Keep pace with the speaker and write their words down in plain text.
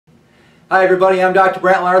Hi everybody, I'm Dr.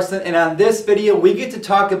 Brant Larsen, and on this video we get to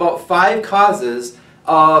talk about 5 causes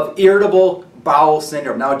of irritable bowel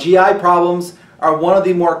syndrome. Now, GI problems are one of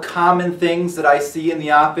the more common things that I see in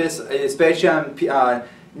the office, especially on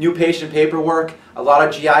new patient paperwork. A lot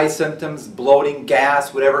of GI symptoms, bloating,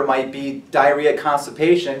 gas, whatever it might be, diarrhea,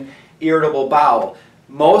 constipation, irritable bowel.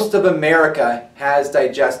 Most of America has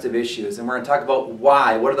digestive issues, and we're going to talk about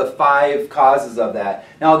why. What are the 5 causes of that?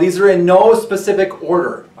 Now, these are in no specific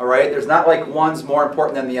order, all right? There's not like one's more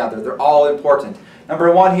important than the other. They're all important.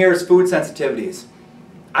 Number 1 here is food sensitivities.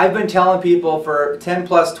 I've been telling people for 10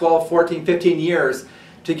 plus, 12, 14, 15 years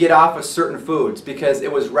to get off of certain foods because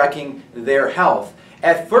it was wrecking their health.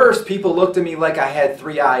 At first, people looked at me like I had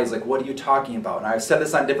 3 eyes, like, what are you talking about? And I've said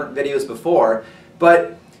this on different videos before,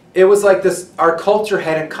 but it was like this, our culture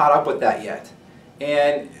hadn't caught up with that yet.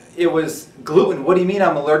 And it was gluten. What do you mean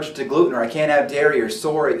I'm allergic to gluten, or I can't have dairy or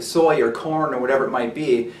soy or corn or whatever it might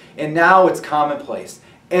be? And now it's commonplace.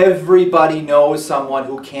 Everybody knows someone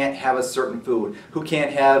who can't have a certain food, who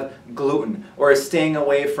can't have gluten, or is staying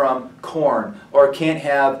away from corn, or can't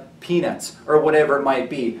have peanuts, or whatever it might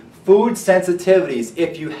be. Food sensitivities,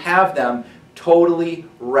 if you have them, totally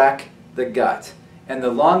wreck the gut. And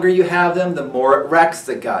the longer you have them, the more it wrecks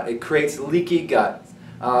the gut. It creates leaky gut,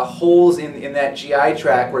 holes in that GI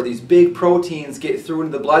tract where these big proteins get through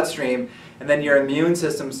into the bloodstream, and then your immune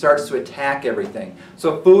system starts to attack everything.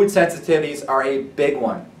 So food sensitivities are a big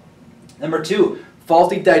one. Number 2,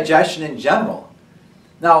 faulty digestion in general.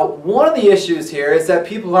 Now, one of the issues here is that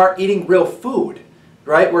people aren't eating real food,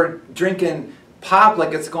 right? We're drinking pop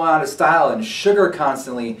like it's going out of style, and sugar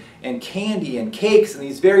constantly, and candy and cakes and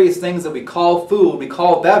these various things that we call food, we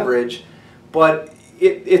call beverage, but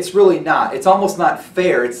it's really not. It's almost not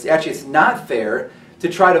fair. It's not fair to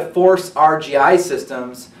try to force our GI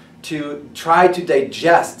systems to try to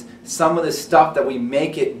digest some of the stuff that we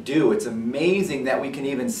make it do. It's amazing that we can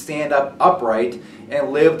even stand up upright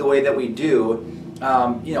and live the way that we do,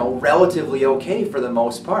 you know, relatively okay for the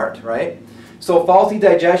most part, right? So faulty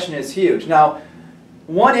digestion is huge. Now,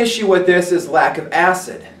 one issue with this is lack of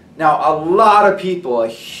acid. Now, a lot of people, a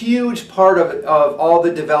huge part of all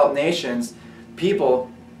the developed nations,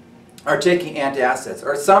 people are taking antacids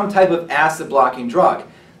or some type of acid blocking drug.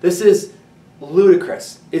 This is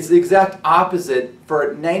ludicrous. It's the exact opposite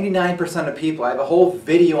for 99% of people. I have a whole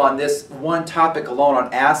video on this one topic alone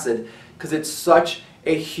on acid because it's such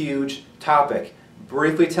a huge topic.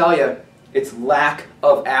 Briefly tell you, it's lack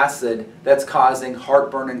of acid that's causing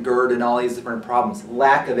heartburn and GERD and all these different problems.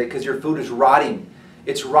 Lack of it because your food is rotting.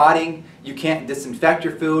 It's rotting, you can't disinfect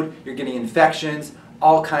your food, you're getting infections,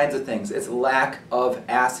 all kinds of things. It's lack of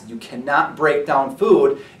acid. You cannot break down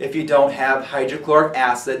food if you don't have hydrochloric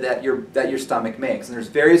acid that your stomach makes. And there's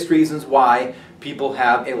various reasons why people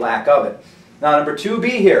have a lack of it. Now, number 2B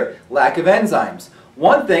here, lack of enzymes.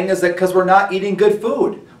 One thing is that because we're not eating good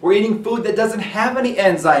food. We're eating food that doesn't have any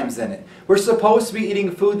enzymes in it. We're supposed to be eating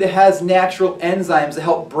food that has natural enzymes to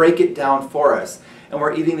help break it down for us. And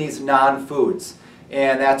we're eating these non-foods.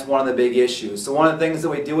 And that's one of the big issues. So one of the things that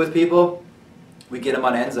we do with people, we get them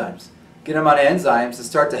on enzymes. Get them on enzymes to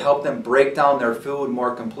start to help them break down their food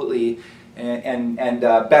more completely and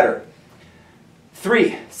better.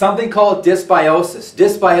 3, something called dysbiosis.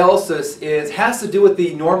 Dysbiosis has to do with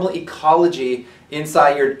the normal ecology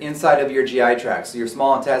inside of your GI tract, so your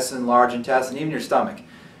small intestine, large intestine, even your stomach.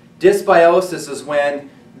 Dysbiosis is when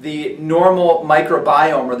the normal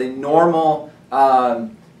microbiome or the normal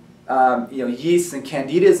yeasts and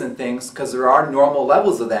candidas and things, because there are normal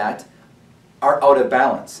levels of that, are out of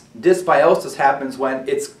balance. Dysbiosis happens when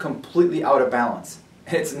it's completely out of balance.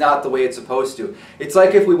 It's not the way it's supposed to. It's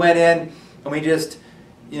like if we went in and we just,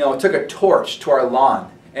 took a torch to our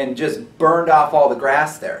lawn and just burned off all the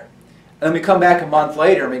grass there. And then we come back a month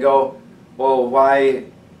later and we go, well, why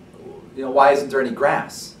isn't there any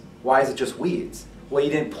grass? Why is it just weeds? Well,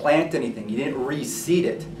 you didn't plant anything. You didn't reseed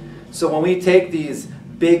it. So when we take these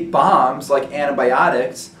big bombs like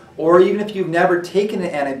antibiotics, or even if you've never taken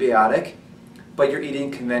an antibiotic, but you're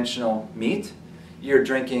eating conventional meat, you're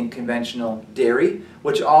drinking conventional dairy,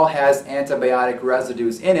 which all has antibiotic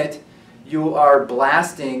residues in it, you are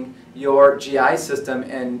blasting your GI system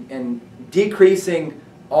and decreasing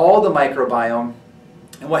all the microbiome,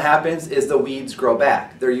 and what happens is the weeds grow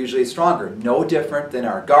back. They're usually stronger, no different than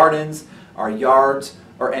our gardens, our yards,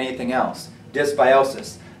 or anything else.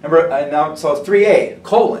 Dysbiosis. So 3A,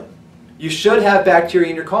 colon. You should have bacteria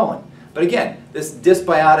in your colon. But again, this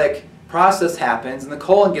dysbiotic process happens and the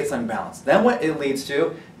colon gets unbalanced. Then what it leads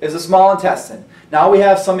to is the small intestine. Now we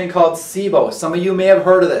have something called SIBO. Some of you may have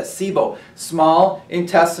heard of this. SIBO, small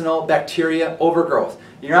intestinal bacteria overgrowth.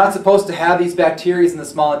 You're not supposed to have these bacteria in the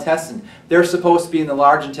small intestine. They're supposed to be in the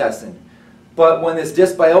large intestine. But when this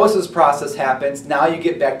dysbiosis process happens, now you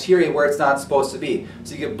get bacteria where it's not supposed to be.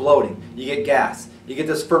 So you get bloating, you get gas, you get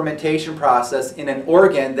this fermentation process in an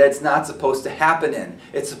organ that it's not supposed to happen in.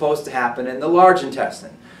 It's supposed to happen in the large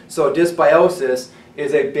intestine. So dysbiosis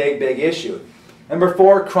is a big, big issue. Number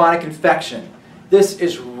 4, chronic infection. This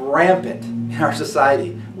is rampant in our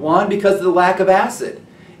society. One, because of the lack of acid.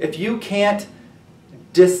 If you can't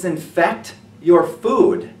disinfect your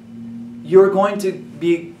food, you're going to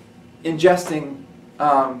be ingesting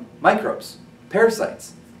microbes,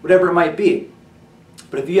 parasites, whatever it might be.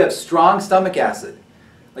 But if you have strong stomach acid,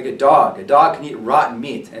 like a dog can eat rotten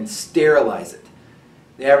meat and sterilize it.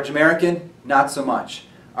 The average American, not so much.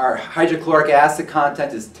 Our hydrochloric acid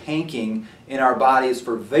content is tanking in our bodies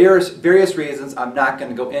for various reasons. I'm not going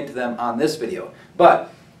to go into them on this video.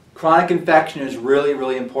 But chronic infection is really,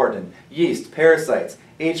 really important. Yeast, parasites,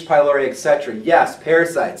 H. pylori, etc. Yes,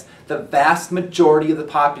 parasites. The vast majority of the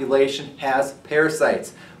population has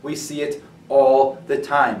parasites. We see it all the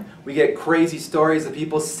time. We get crazy stories of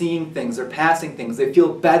people seeing things or passing things. They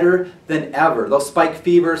feel better than ever. They'll spike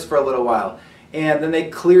fevers for a little while, and then they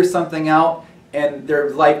clear something out and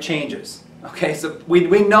their life changes. Okay, so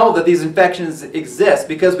we know that these infections exist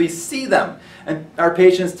because we see them, and our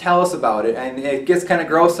patients tell us about it, and it gets kind of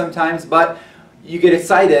gross sometimes, but you get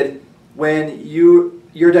excited when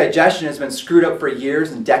your digestion has been screwed up for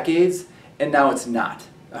years and decades, and now it's not.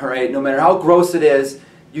 All right, no matter how gross it is,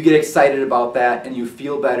 you get excited about that, and you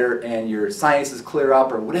feel better, and your sinuses clear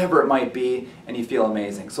up, or whatever it might be, and you feel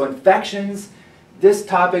amazing. So infections, this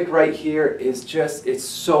topic right here is just, it's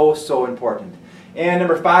so, so important. And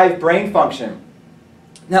number 5, brain function.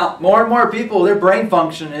 Now, more and more people, their brain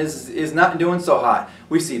function is not doing so hot.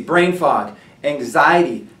 We see brain fog,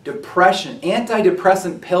 anxiety, depression,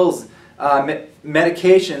 antidepressant pills,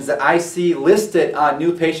 medications that I see listed on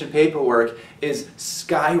new patient paperwork is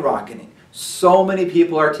skyrocketing. So many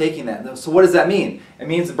people are taking that. So what does that mean? It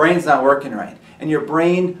means the brain's not working right. And your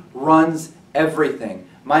brain runs everything.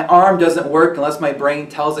 My arm doesn't work unless my brain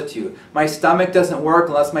tells it to. My stomach doesn't work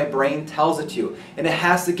unless my brain tells it to. And it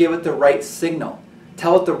has to give it the right signal.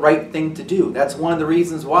 Tell it the right thing to do. That's one of the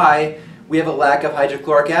reasons why we have a lack of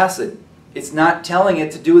hydrochloric acid. It's not telling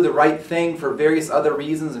it to do the right thing for various other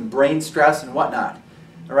reasons and brain stress and whatnot.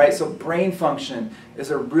 All right, so brain function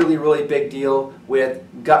is a really, really big deal with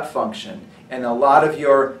gut function. And a lot of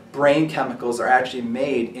your brain chemicals are actually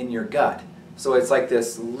made in your gut. So it's like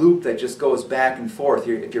this loop that just goes back and forth.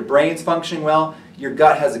 If your brain's functioning well, your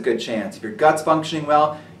gut has a good chance. If your gut's functioning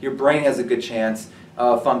well, your brain has a good chance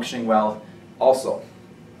of functioning well also.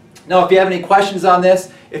 Now, if you have any questions on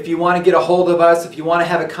this, if you want to get a hold of us, if you want to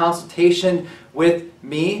have a consultation with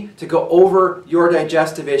me to go over your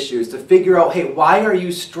digestive issues, to figure out, hey, why are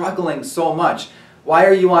you struggling so much? Why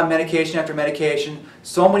are you on medication after medication?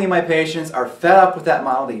 So many of my patients are fed up with that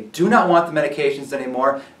model. They do not want the medications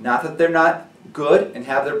anymore. Not that they're not good and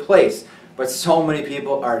have their place, but so many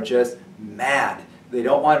people are just mad. They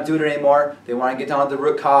don't want to do it anymore. They want to get down to the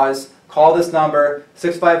root cause. Call this number,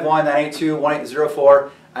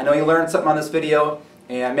 651-982-1804. I know you learned something on this video,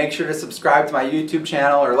 and make sure to subscribe to my YouTube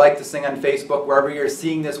channel or like this thing on Facebook, wherever you're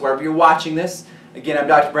seeing this, wherever you're watching this. Again, I'm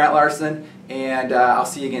Dr. Brant Larsen, and I'll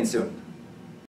see you again soon.